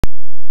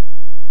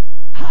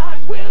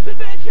Wheels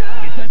Adventure!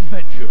 It's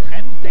adventure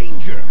and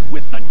danger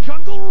with the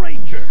Jungle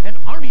Ranger, an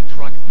army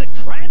truck that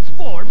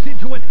transforms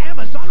into an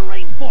Amazon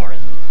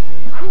rainforest.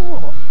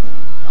 Cool.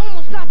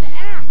 Almost got the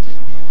axe.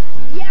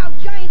 Yeah,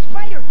 giant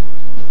spider.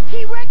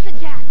 T-Rex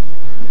attack.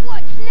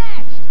 What's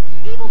next?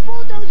 Evil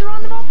bulldozer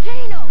on the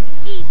volcano.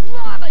 Eat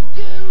lava,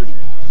 dude.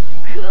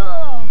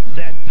 Cool.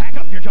 Then pack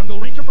up your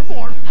Jungle Ranger for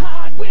more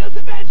Hot Wheels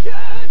Adventures.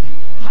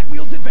 Hot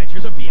Wheels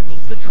Adventures are vehicles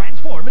that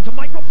transform into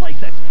micro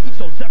playsets, each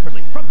sold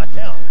separately from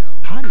Mattel.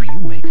 How do you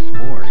make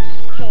s'mores?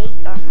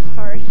 Take a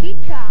Hershey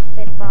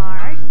chocolate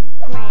bar,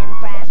 graham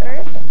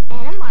crackers,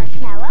 and a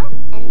marshmallow,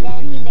 and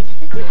then you mix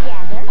it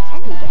together,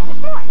 and you get a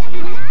s'more.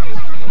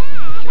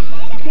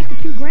 Take the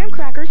 2 graham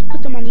crackers,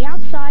 put them on the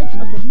outsides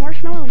of the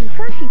marshmallow and the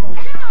Hershey bar.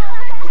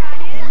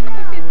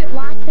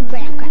 Lots of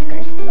graham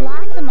crackers,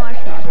 lots of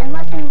marshmallows, and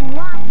lots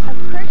of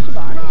Hershey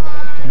bars.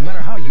 No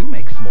matter how you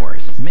make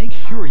s'mores, make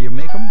sure you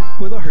make them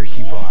with a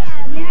Hershey bar.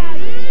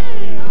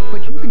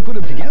 But you can put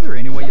them together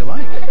any way you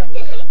like.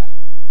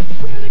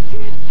 We're the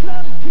Kids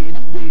Club kids,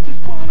 we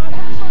just wanna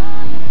have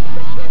fun.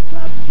 The Kids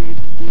Club kids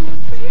do a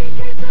big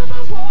kids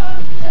number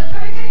one. The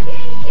Burger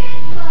King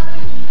Kids Club,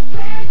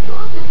 where it's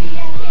cool to be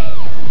a kid.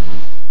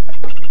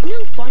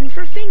 New fun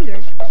for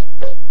fingers.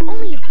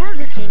 Only at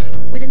Burger King,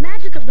 where the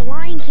magic of the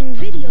Lion King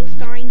video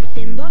starring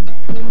Simba,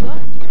 Pumbaa,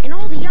 and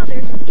all the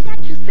others is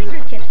at your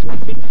fingertips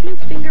with 6 new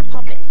finger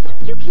puppets.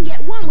 You can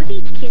get one with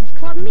each Kids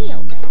Club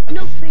meal.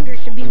 No finger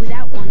should be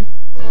without one.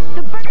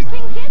 The Burger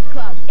King Kids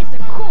Club. It's a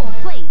cool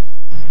place.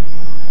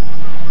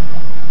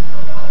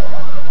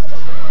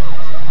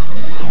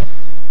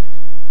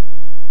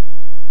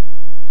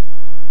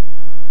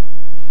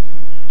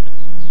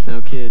 Now,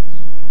 kid,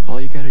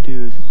 all you gotta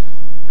do is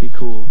be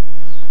cool.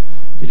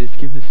 You just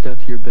give the stuff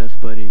to your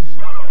best buddies.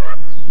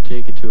 You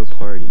take it to a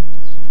party.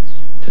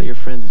 Tell your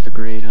friends it's a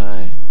great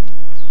high.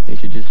 They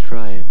should just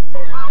try it.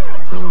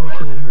 Tell them you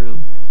can't hurt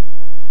them.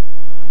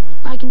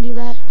 I can do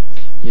that.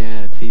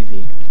 Yeah, it's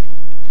easy.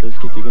 Those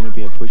kids are gonna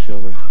be a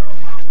pushover.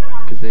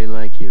 Because they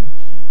like you.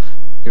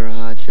 You're a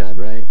hotshot,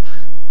 right?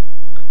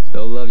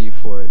 They'll love you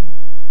for it.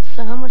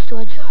 So how much do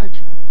I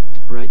charge?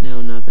 Right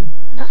now, nothing.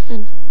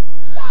 Nothing.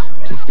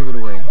 Just give it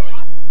away.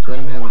 Let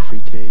them have a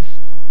free taste.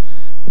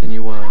 Then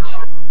you watch.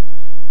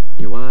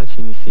 You watch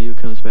and you see who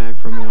comes back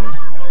for more.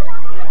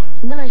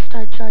 And then I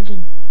start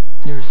charging.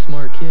 You're a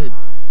smart kid.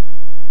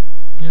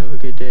 You have a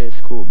good day at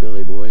school,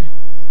 Billy boy.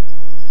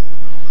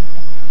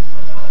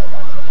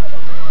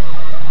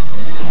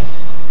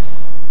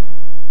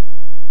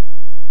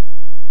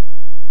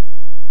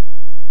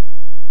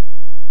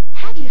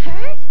 Have you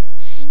heard?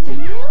 The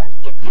news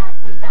is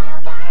custom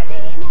style Barbie.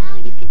 Now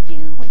you can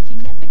do what you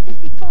never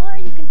did before.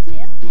 You can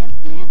snip, snip,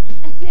 snip,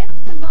 and snip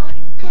some more.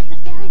 For the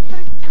very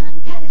first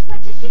time, cut as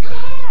much as you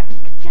dare.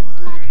 It's just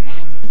like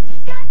magic.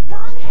 She's got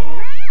long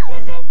hair.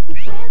 Snip it and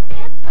twist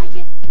it, like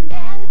it, and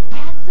then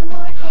add some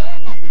more hair.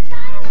 Cut the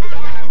style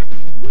again.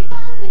 We've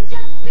only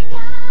just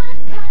begun.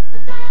 Cut the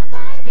style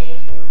Barbie.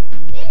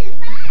 This is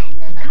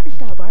fun. Cut and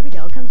Style Barbie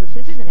doll comes with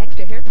scissors and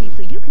extra hairpiece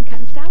so you can cut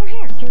and style her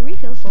hair. Your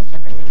refills sold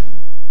separately.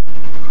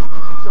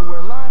 So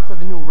we're live for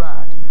the new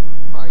ride.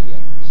 Are you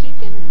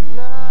chicken?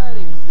 Not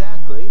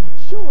exactly.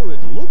 Sure,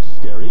 it looks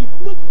scary,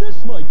 but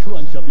this might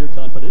crunch up your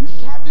confidence.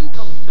 Captain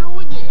comes through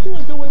again.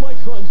 Like the way my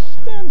crunch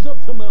stands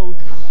up to milk.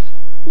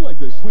 Like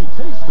the sweet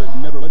taste that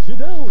never lets you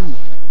down.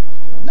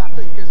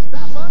 Nothing can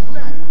stop us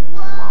now.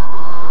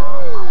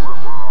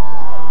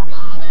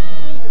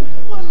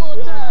 One more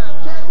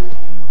time, Captain.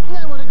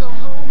 I want to go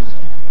home.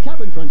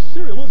 Cap'n Crunch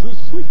cereal is the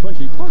sweet,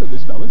 crunchy part of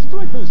this balanced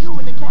breakfast. You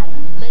and the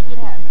captain make it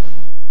happen.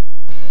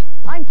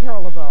 I'm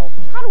Carol LeBeau.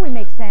 How do we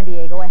make San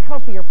Diego a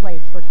healthier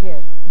place for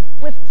kids?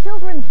 With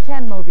Children's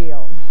 10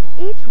 Mobile.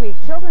 Each week,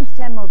 Children's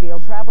 10 Mobile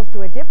travels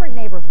to a different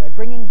neighborhood,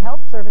 bringing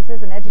health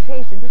services and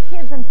education to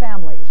kids and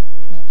families.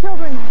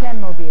 Children's 10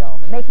 Mobile,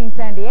 making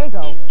San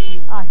Diego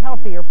a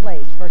healthier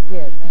place for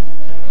kids.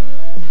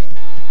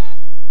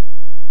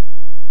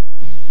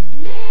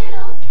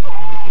 Little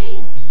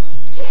K,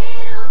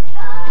 Kiddles,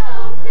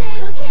 oh,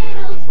 little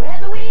Kiddles,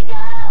 wherever we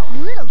go.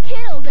 Little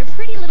Kiddles are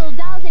pretty little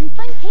dolls in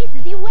fun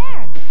cases you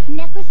wear.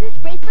 Necklaces,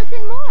 bracelets,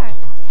 and more.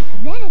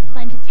 Then it's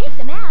fun to take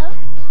them out.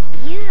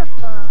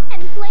 Beautiful.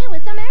 And play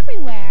with them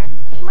everywhere.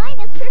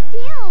 Minus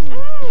perfume.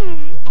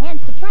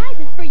 And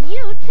surprises for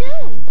you,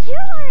 too.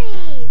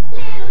 Jewelry.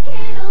 Little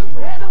Kiddles,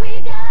 wherever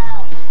we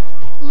go.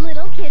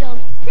 Little Kiddles,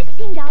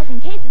 16 dolls in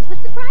cases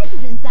with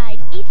surprises inside,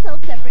 each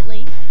sold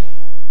separately.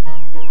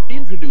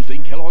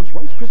 Introducing Kellogg's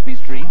Rice Krispies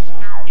treats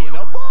in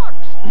a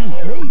box.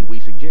 May we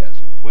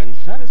suggest, when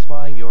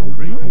satisfying your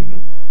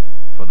craving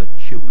for the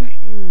chewy,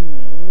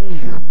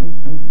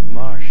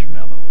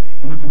 marshmallowy,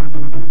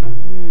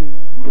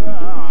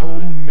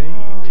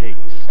 homemade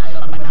taste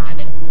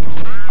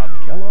of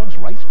Kellogg's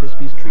Rice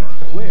Krispies treat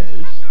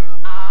squares,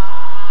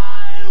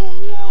 I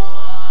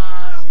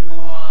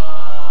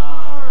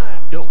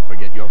want. Don't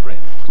forget your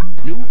friends.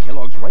 New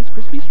Kellogg's Rice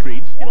Krispies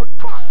treats in a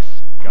box.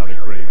 Got a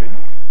craving?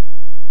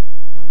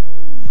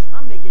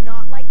 I'm making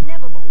art like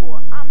never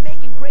before. I'm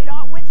making great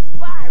art with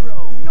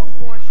Spyro. No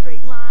boring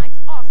straight lines,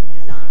 awesome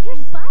design. Here's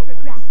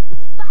Spirograph with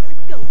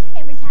sparkle.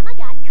 Every time I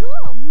got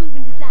cool,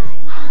 moving design.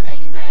 I'm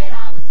making great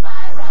art with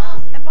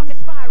Spyro. And fucking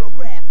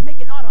Spirograph,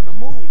 making art on the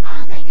move.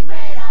 I'm making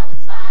great art with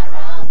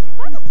Spyro.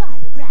 Sparkle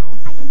Spirograph.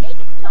 I can make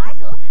it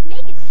sparkle,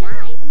 make it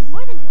shine.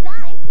 More than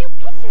design, new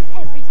pictures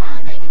every time.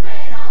 I'm making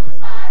great art with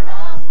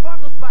Spyro.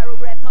 Sparkle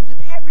Spirograph comes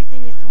with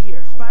everything you see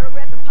here.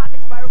 Spirograph and Pocket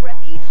Spirograph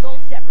each sold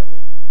separately.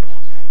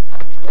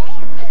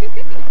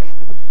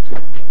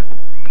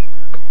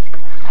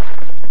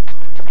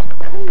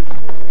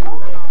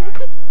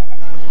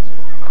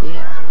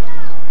 Yeah.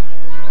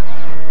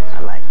 I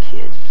like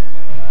kids.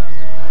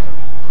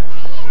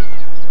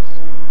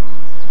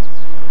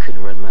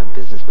 Couldn't run my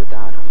business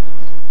without them.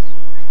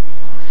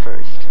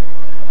 First,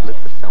 look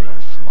for someone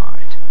smart.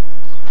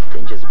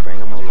 Then just bring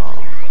them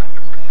along.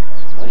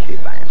 Maybe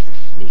buy him some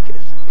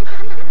sneakers.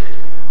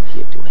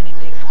 He'll do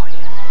anything for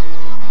you.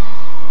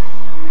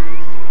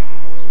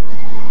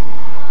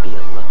 Be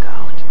a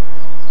lookout.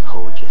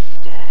 Hold your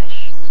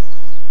stash.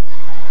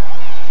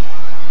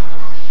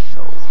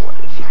 So what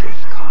if he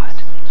gets caught?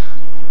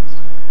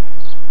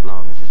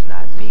 Long as it's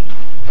not me,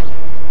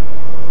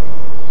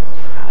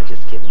 I'll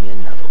just get me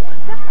another one.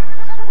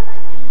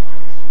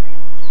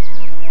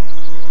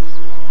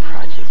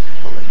 Project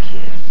full of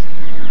kids.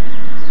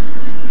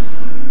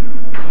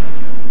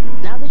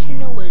 Now that you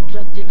know what a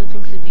drug dealer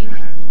thinks of you,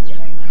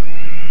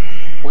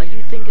 what do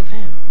you think of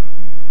him?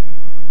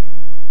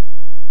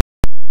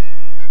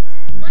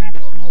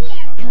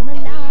 Come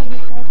along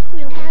with us,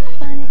 we'll have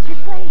fun at your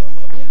place.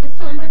 The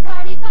Slumber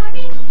Party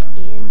Barbie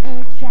in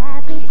her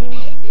traveling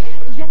case.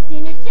 Dressed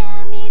in her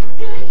jammies,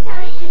 good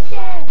times to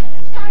share.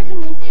 Stars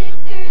and wind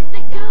stickers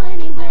that go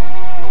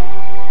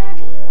anywhere.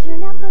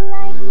 Turn up the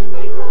lights,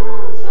 they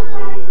glow so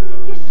bright.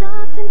 You're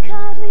soft and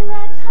cuddly,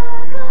 let's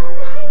hug all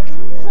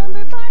night.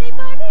 Slumber Party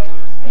Barbie,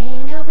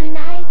 staying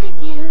overnight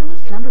with you.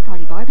 Slumber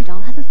Party Barbie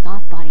doll has a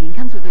soft body and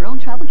comes with her own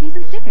travel case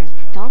and stickers.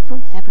 Dolls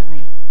sold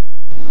separately.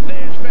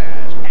 There's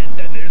fast, and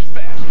then there's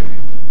faster.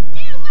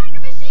 New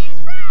Micro Machines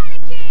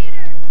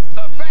Eradicator!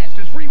 The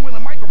fastest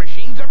freewheeling micro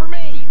machines ever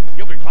made.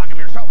 You can clock them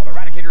yourself with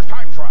Eradicator's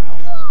time trial.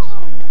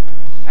 Whoa!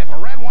 And for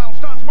rad wild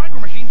stunts, micro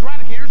machines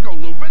Eradicators go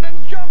looping and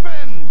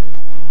jumping.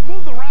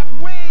 Move the raft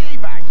way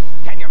back.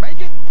 Can you make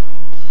it?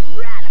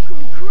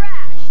 Radical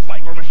Crash!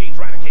 Micro machines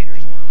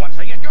Eradicators. Once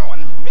they get going,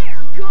 They're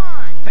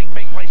gone! think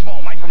big, play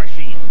small micro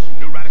machines.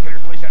 New Eradicators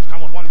playsets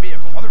come with one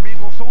vehicle. Other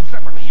vehicles sold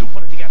separately. You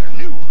put it together.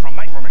 New from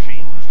Micro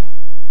Machines.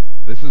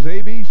 This is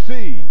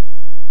ABC.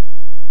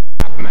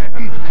 Half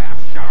man, half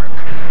shark.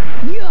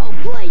 Yo,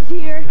 Blaze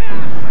here!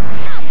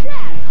 Not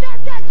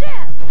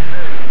that!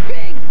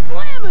 Big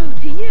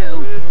Slamu to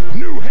you!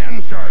 New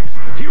hand sharks.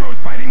 Heroes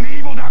fighting the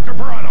evil Dr.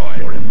 Paranoid.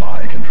 You're in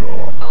my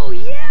control. Oh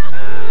yeah?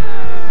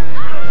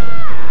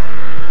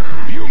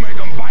 You make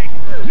them bite.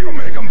 You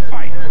make them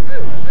fight.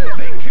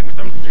 They kick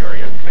some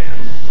serious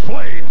spin.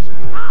 Blades.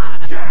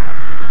 Jab.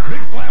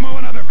 Big Flammo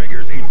and other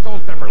figures, each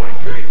sold separately.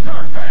 Big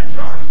shark, hand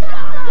shark.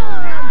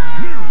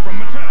 New from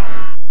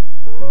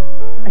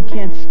Mattel. I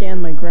can't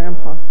stand my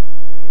grandpa.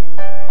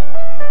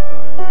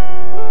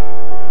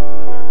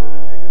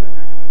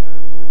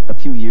 A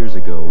few years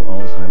ago,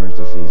 Alzheimer's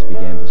disease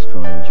began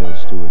destroying Joe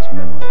Stewart's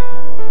memory.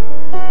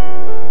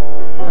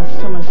 Last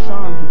time I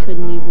saw him, he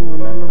couldn't even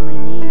remember my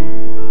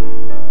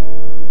name.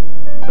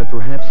 But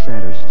perhaps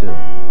sadder still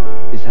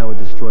is how it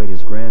destroyed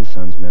his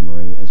grandson's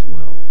memory as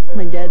well.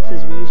 My dad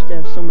says we used to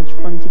have so much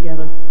fun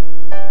together.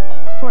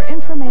 For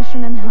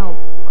information and help,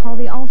 call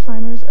the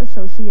Alzheimer's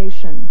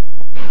Association.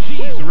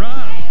 She's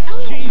rough.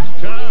 She's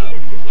tough.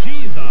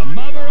 She's the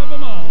mother of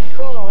them all.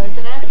 Cool,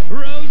 isn't it?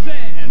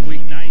 Roseanne,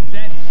 weeknights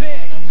at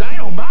 6.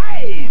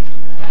 Dynamite!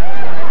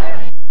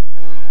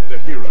 The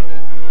hero,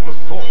 the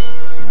sword,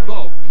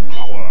 the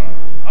power.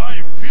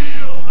 I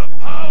feel the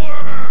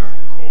power!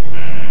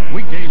 Conan.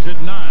 Weekdays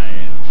at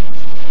 9.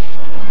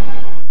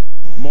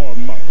 More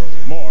muscle,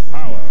 more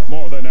power,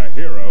 more than a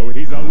hero,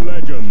 he's a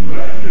legend.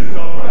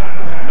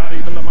 Not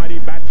even the mighty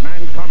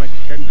Batman comics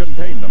can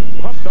contain them.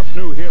 Pumped up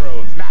new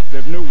heroes,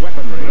 massive new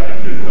weaponry.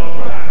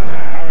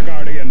 Our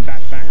guardian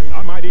Batman,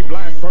 a mighty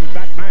blast from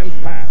Batman's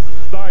past.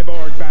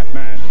 Cyborg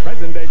Batman,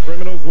 present-day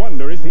criminals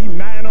wonder, is he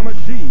man or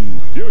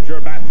machine? Future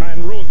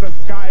Batman rules the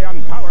sky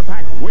on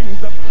power-packed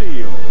wings of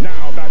steel.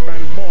 Now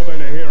Batman's more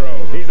than a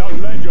hero, he's a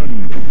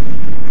legend.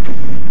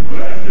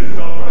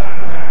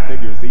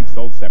 Figures each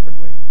sold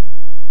separately.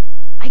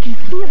 I can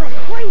feel that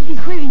crazy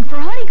craving for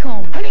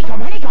honeycomb.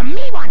 Honeycomb,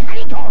 me one,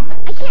 honeycomb.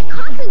 I can't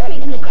concentrate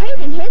when the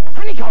craving hits.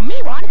 Honeycomb,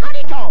 me one,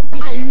 honeycomb.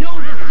 I know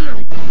the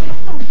feeling.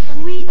 So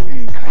sweet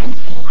and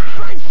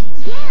crunchy.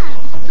 Yeah,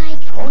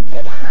 like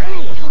Toasted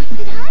honey.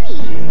 toasted honey.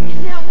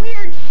 In that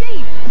weird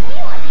shape.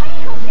 You want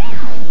honeycomb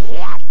now?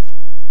 Yes.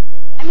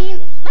 I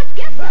mean, let's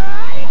get some.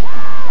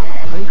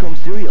 Honeycomb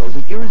cereal is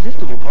an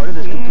irresistible part of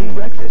this complete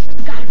breakfast.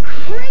 Got a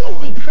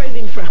crazy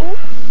craving for honeycomb.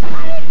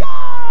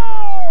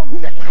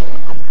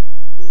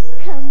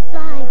 Come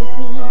fly with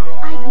me.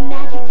 I've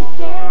magic to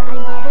share.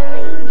 I'm Bubble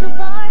Angel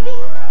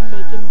Barbie,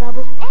 making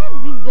bubbles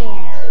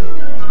everywhere.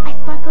 I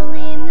sparkle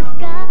in the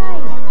sky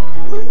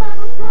with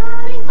bubbles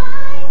floating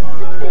by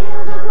to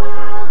fill the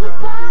world with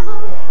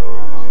bubbles.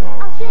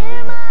 I'll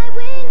share my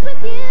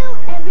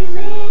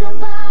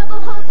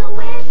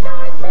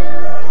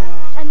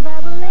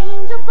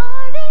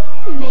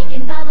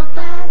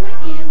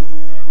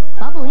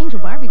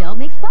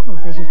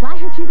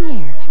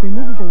repair.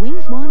 Removable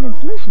wings, wand, and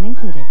solution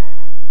included.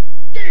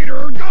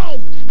 Gator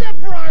Golf! Step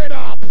right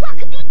up! What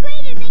could be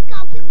greater than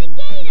golf with a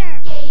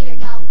gator? Gator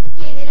Golf,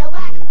 give it a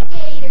whack.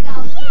 Gator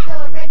Golf,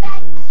 throw it right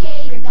back.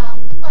 Gator Golf,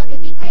 what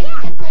could be greater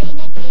than playing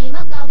a game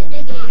of golf with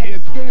a gator?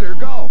 It's Gator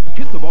Golf.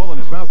 Hit the ball in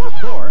his mouth to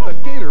score. The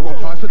gator will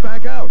toss it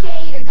back out.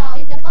 Gator Golf,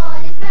 hit the ball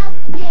in his mouth.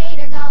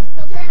 Gator Golf,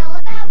 he'll turn all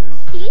about.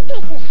 You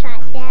take a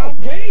shot, Dad.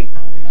 Okay.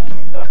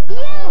 Watch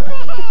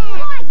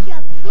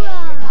a pro.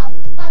 Gator Golf,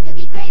 what could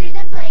be greater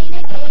than playing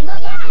a game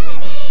of golf with a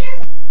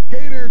gator?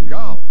 Gator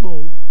Golf.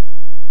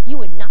 You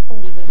would not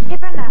believe it. Hey,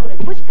 Brenda,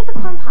 which pick the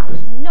corn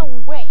pops? No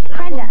way.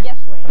 Brenda, yes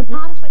way. The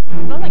pops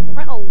smell like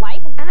parental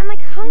life. And I'm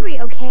like hungry,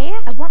 okay?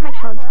 I want my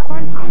child's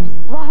corn pops.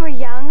 While we're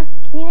young,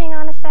 can you hang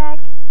on a sec?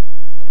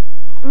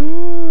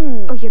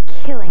 Oh, you're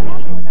killing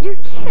me. You're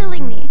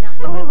killing me.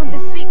 Oh, the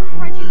sweet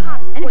crunchy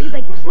pops. And if you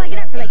like plug it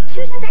up for like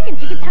 2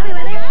 seconds, you can tell me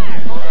where they are.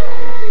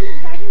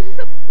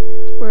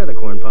 Where are the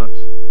corn pops?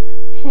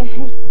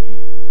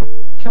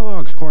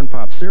 Kellogg's Corn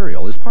Pop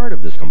cereal is part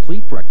of this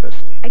complete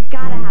breakfast. I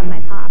gotta have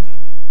my pops.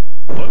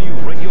 The new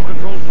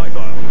radio-controlled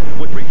Python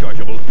with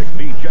rechargeable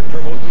 6-speed jet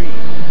turbo speed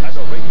and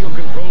a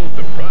radio-controlled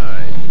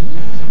surprise.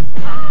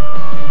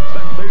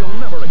 That they'll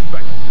never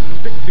expect.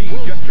 6-speed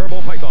jet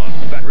turbo Python.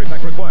 Battery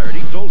pack required,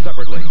 each sold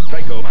separately.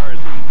 Tyco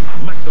RC.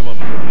 Maximum.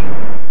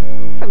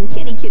 From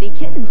Kitty Kitty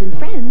Kittens and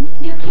Friends.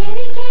 New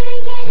kitty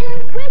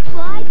kittens with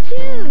fly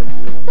too.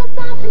 So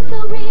soft and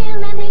so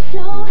real, and they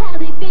show how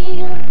they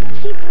feel.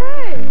 She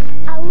purrs.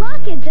 A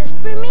locket just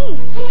for me.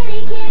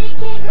 Kitty kitty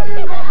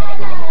kittens, I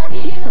love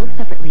you. Each sold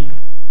separately.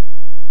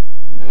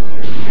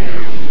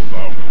 Feel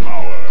the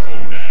power,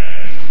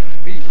 Conan.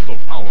 Feel the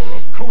power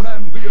of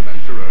Conan the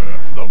Adventurer,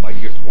 the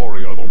mightiest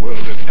warrior the world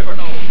has ever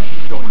known.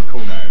 Join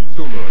Conan,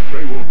 Zuma,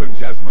 Grey Wolf, and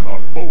Jasmine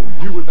on bold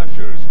new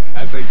adventures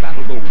as they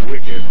battle the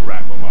wicked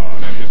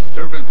Rafamon and his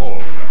servant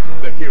Horde,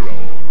 the hero,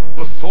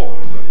 the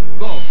sword,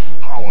 the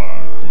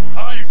power.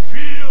 I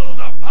feel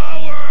the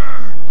power!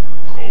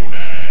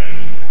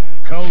 Conan.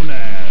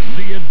 Conan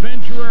the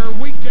Adventurer,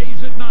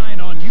 weekdays at 9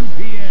 on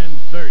UPN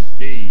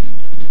 13.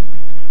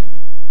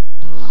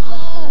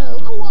 Oh,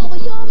 koala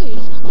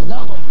yummies.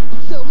 Love 'em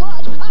so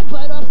much I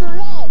bite off their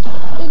heads.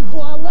 And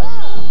voila,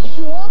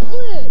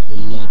 chocolate.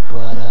 Peanut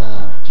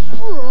butter.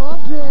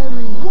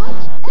 Strawberry. What?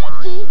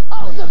 Empty?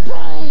 Oh, the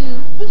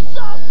pain. The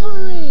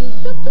suffering.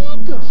 The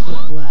backup.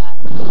 What?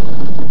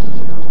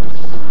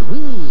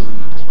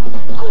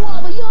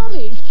 Koala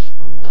yummies.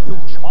 New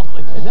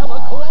chocolate vanilla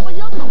koala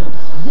yummy.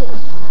 This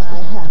I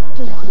have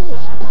to say.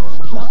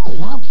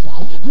 Chocolate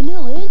outside,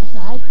 vanilla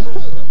inside.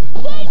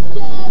 Taste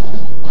it.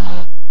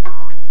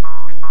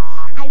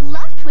 I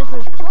love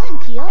Twizzlers pull and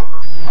peel.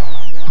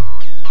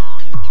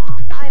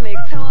 I make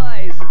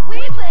toys. We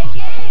play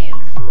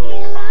games.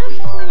 He loves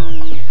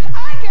me.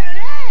 I got an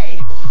A.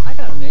 I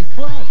got an A+.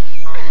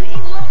 He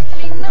loves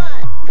me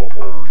not.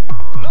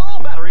 No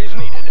batteries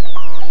needed.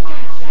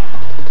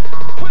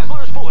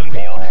 Twizzlers Pull and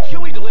Peel.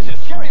 Chewy,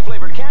 delicious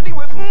cherry-flavored candy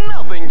with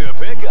nothing to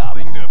pick up.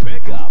 Cause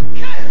I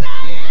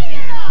ate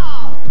it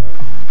all.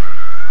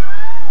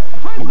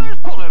 Twizzlers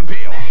Pull and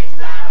Peel.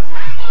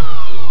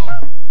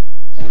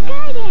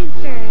 Sky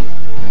dancers.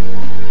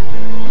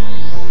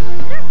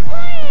 They're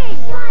playing.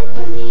 Fly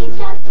for me,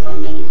 just for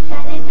me.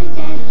 Sky dancers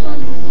dance for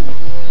me.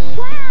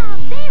 Wow,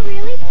 they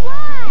really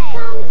fly.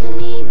 Come to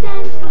me,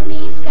 dance for me.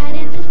 Sky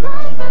dancers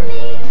fly for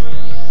me.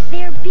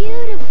 They're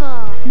beautiful.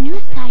 New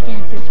Sky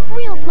Dancers,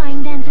 real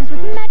flying dancers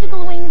with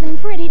magical wings and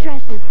pretty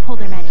dresses. Hold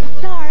their magic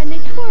star and they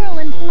twirl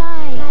and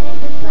fly. Sky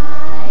dancers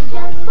fly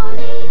just for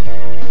me.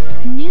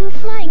 New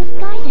flying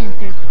Sky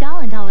Dancers, doll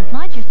and doll with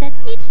launcher sets,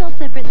 each sold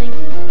separately.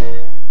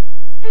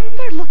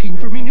 They're looking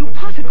for me new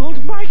pot of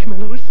gold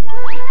marshmallows.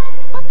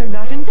 But they're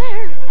not in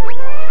there.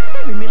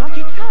 They're in me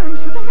Lucky Charms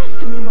with the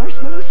rest of me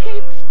marshmallow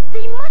shapes.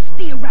 They must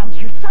be around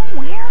here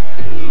somewhere.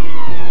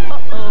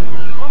 Uh-oh.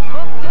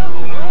 There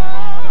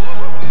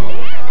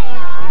they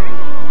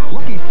are.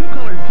 Lucky's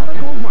 2-colored pot of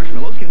gold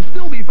marshmallows can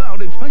still be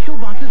found in special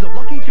boxes of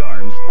Lucky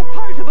Charms. A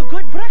part of a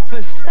good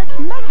breakfast that's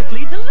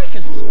magically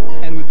delicious.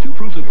 And with 2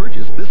 proofs of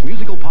purchase, this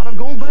musical pot of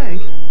gold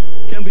bank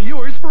can be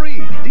yours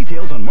free.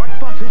 Details on marked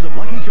boxes of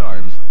Lucky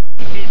Charms.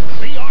 It's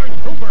VR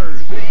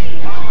Troopers.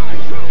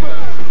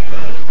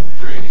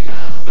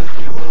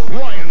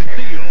 Ryan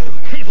Steele,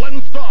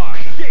 Caitlin Starr,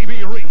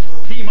 J.B. Reese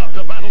team up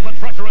to battle the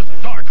treacherous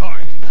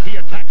Darkheart. He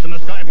attacks in the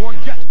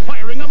skyboard jet,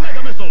 firing a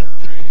mega missile.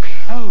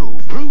 Oh,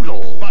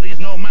 brutal. But he's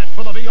no match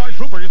for the VR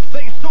Troopers.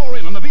 They soar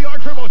in on the VR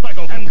Turbo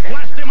Cycle and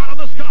blast him out of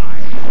the sky.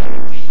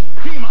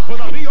 Team up with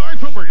the VR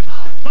Troopers.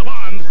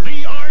 Savon's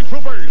VR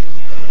Troopers.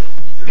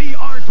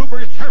 VR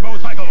Troopers Turbo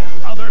Cycle.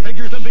 Other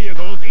figures and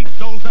vehicles, each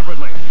sold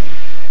separately.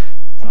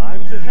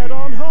 Time to head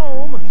on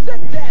home.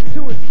 Set that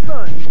to his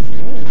son.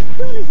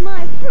 Soon as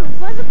my fruit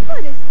by the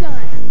foot is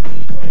done.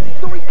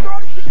 So he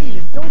started to eat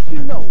it, don't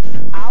you know?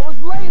 Hours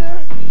later,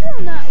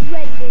 Still not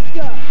ready to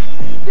go.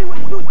 see what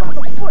fruit by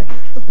the foot.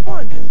 The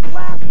fun just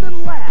lasts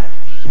and lasts.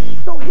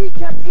 So he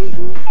kept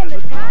eating, And the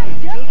time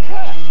just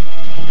passed.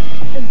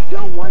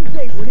 until one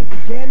day when it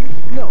began to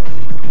snow.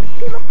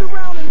 He looked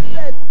around and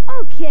said,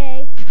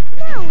 Okay,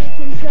 now we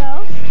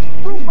go.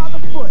 Fruit by the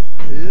foot.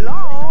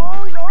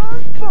 Long or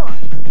fun.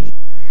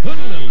 Put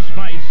a little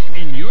spice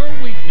in your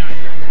weeknight.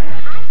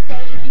 I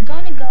say if you're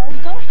gonna go,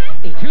 go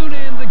happy. Tune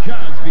in The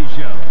Cosby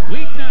Show,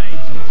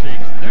 weeknights at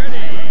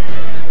 6:30.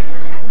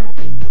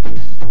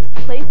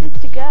 Places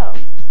to go,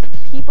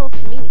 people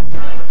to meet,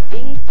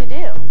 things to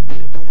do.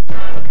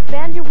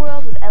 Expand your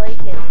world with LA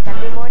Kids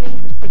Sunday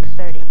mornings at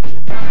 6:30.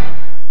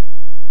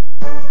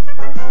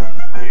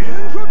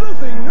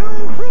 Introducing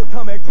new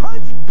Fruitomic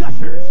Punch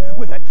Gushers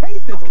with a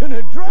taste that's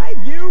gonna drive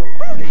you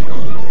fruity.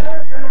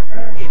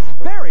 It's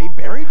very,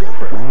 very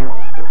different.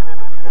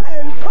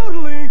 And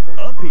totally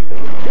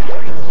appealing.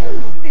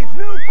 It's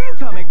new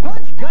Fruitomic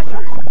Punch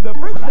Gushers. The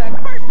fruit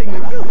snack bursting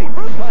with juicy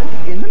fruit punch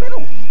in the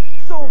middle.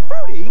 So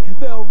fruity,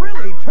 they'll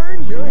really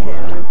turn your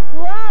head.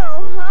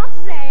 Whoa, I'll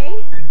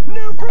say.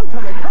 New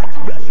Fruitomic Punch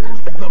Gushers.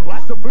 The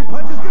blast of fruit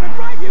punch is gonna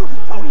drive you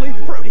totally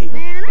fruity.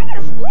 Man, I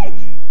gotta split.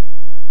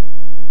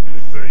 You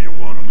say you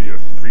want to be a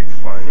street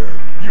fighter.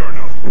 You're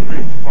no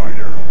street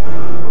fighter.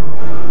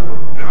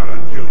 Not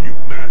until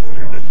you've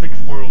mastered the 6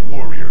 world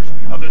warriors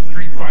of the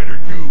Street Fighter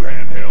II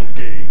handheld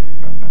game.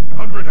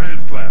 100 hand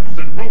slaps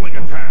and rolling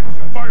attacks,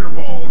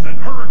 fireballs and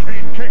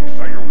hurricane kicks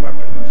are your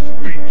weapons.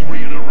 Beat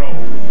 3 in a row.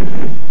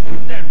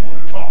 Then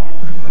we'll talk.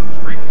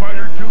 Street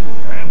Fighter II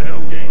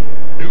handheld game.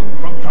 New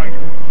from Tyco.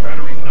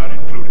 Batteries not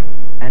included.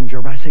 And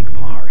Jurassic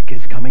Park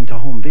is coming to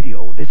home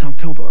video this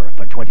October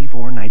for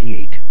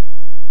 $24.98.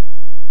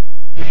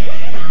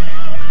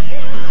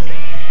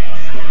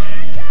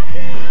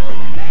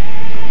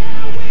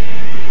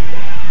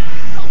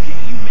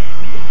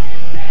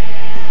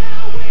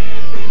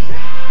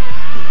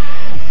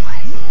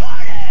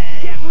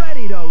 Get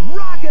ready to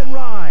rock and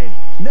ride.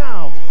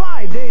 Now,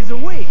 5 days a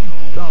week.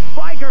 The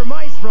Biker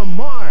Mice from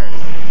Mars.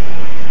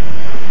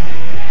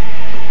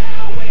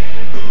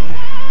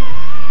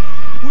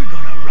 We're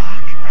gonna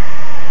rock.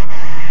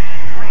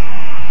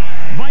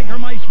 Biker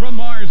Mice from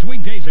Mars,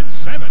 weekdays at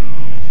 7.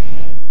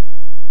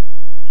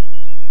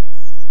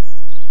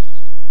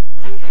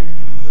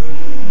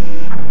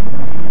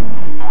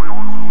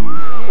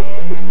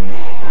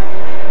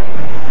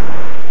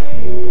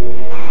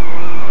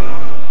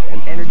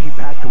 An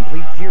energy-packed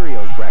complete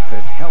Cheerios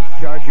breakfast helps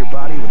charge your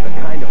body with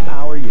the kind of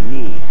power you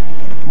need.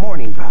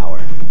 Morning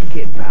power,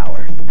 kid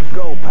power,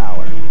 go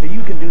power, so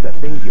you can do the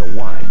things you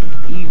want,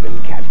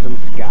 even catch some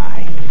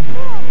sky.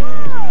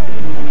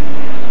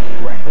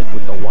 Breakfast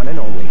with the one and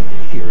only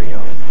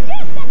Cheerios.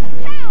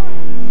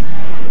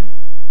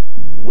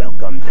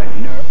 Welcome to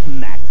Nerf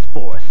Max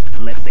Force.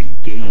 Let the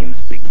games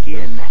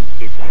begin.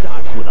 It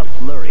starts with a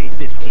flurry,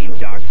 15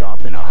 darts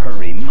off in a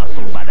hurry,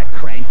 muscled by the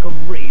crank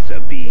of Razor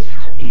Beast.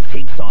 He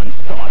takes on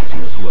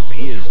Sawtooth, who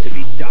appears to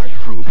be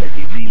dart-proof as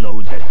he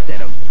reloads a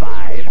set of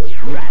 5.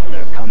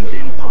 Rattler comes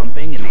in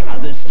pumping, and the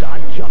others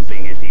start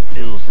jumping as he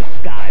fills the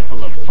sky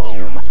full of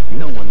foam.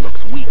 No one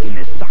looks weak in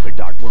this sucker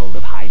dart world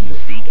of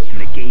hide-and-seek,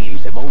 and the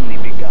games have only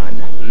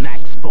begun.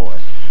 Max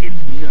Force. It's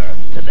Nerf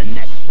to the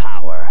next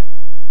power.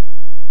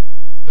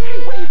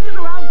 Hey, what are you sitting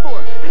around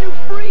for? The new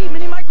free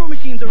mini micro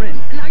machines are in.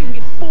 And now you can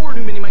get 4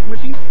 new mini micro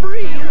machines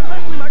free in a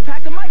specially marked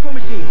pack of micro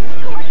machines.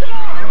 Collect them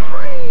all, they're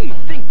free!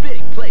 Think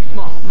big, play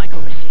small,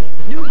 micro machines.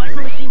 New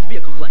micro machines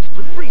vehicle collections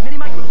with free mini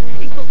micros.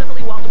 Each sold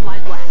separately while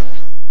supplies last.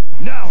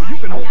 Now you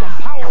can hold the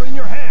power in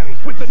your hands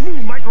with the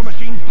new Micro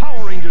Machines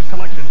Power Rangers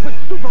collections with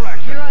super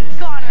action. You're a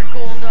goner,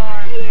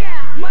 Goldar.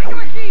 Yeah! Micro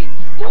Machines!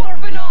 More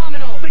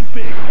phenomenal! Think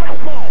big, play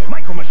small,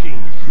 Micro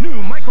Machines.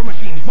 New Micro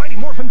Machines Mighty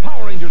Morphin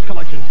Power Rangers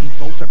collections, each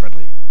sold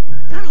separately.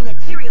 Honey Nut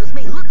Cheerios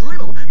may look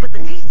little, but the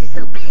taste is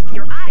so big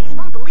your eyes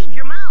won't believe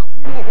your mouth.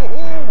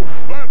 Whoa,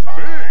 that's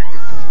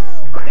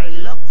big! They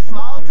look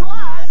small to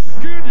us.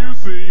 Kid, you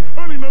see,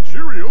 Honey Nut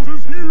Cheerios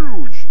is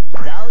huge!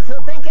 Those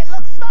who think it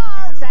looks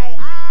small say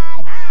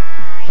aye.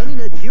 Honey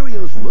Nut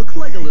Cheerios looks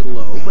like a little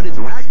O, but it's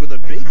packed with a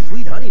big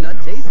sweet honey nut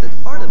taste that's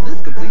part of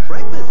this complete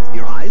breakfast.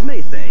 Your eyes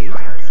may say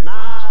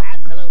Small,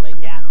 absolutely,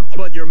 yeah.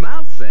 but your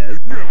mouth says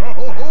Yo!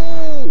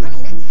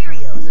 Honey Nut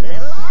Cheerios, a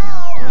little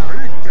old.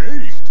 Big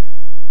taste!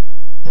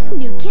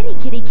 New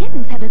Kitty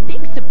Kittens have a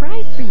big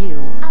surprise for you.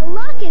 A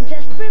locket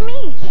just for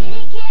me.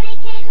 Kitty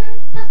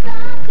kittens, so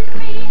soft and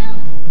real.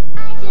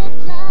 I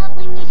just love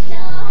when you show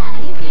how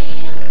you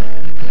feel.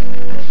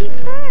 She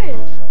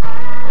purrs.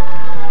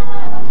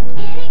 Oh,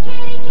 kitty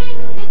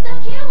kittens, it's so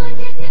cute what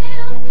you do.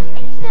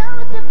 It's no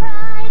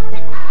surprise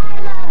that I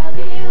love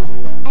you.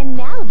 And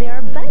now there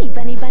are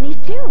bunnies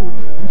too.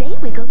 They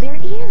wiggle their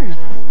ears.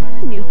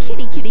 New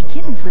Kitty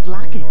Kittens with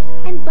lockets.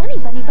 And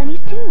bunnies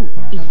too.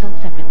 Each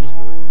sold separately.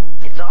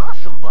 It's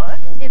awesome, bud.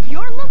 If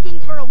you're looking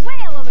for a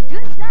whale of a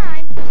good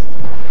time,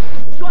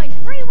 join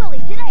Free Willy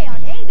today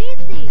on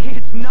ABC.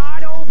 It's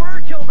not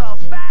over till the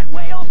fat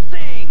whale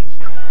sings.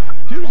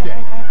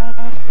 Tuesday.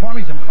 Pour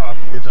me some coffee.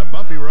 It's a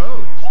bumpy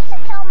road. You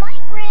should tell my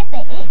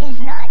grandpa it is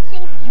not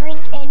safe to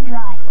drink and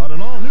drive. On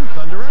an all-new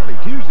Thunder Alley,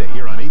 Tuesday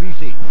here on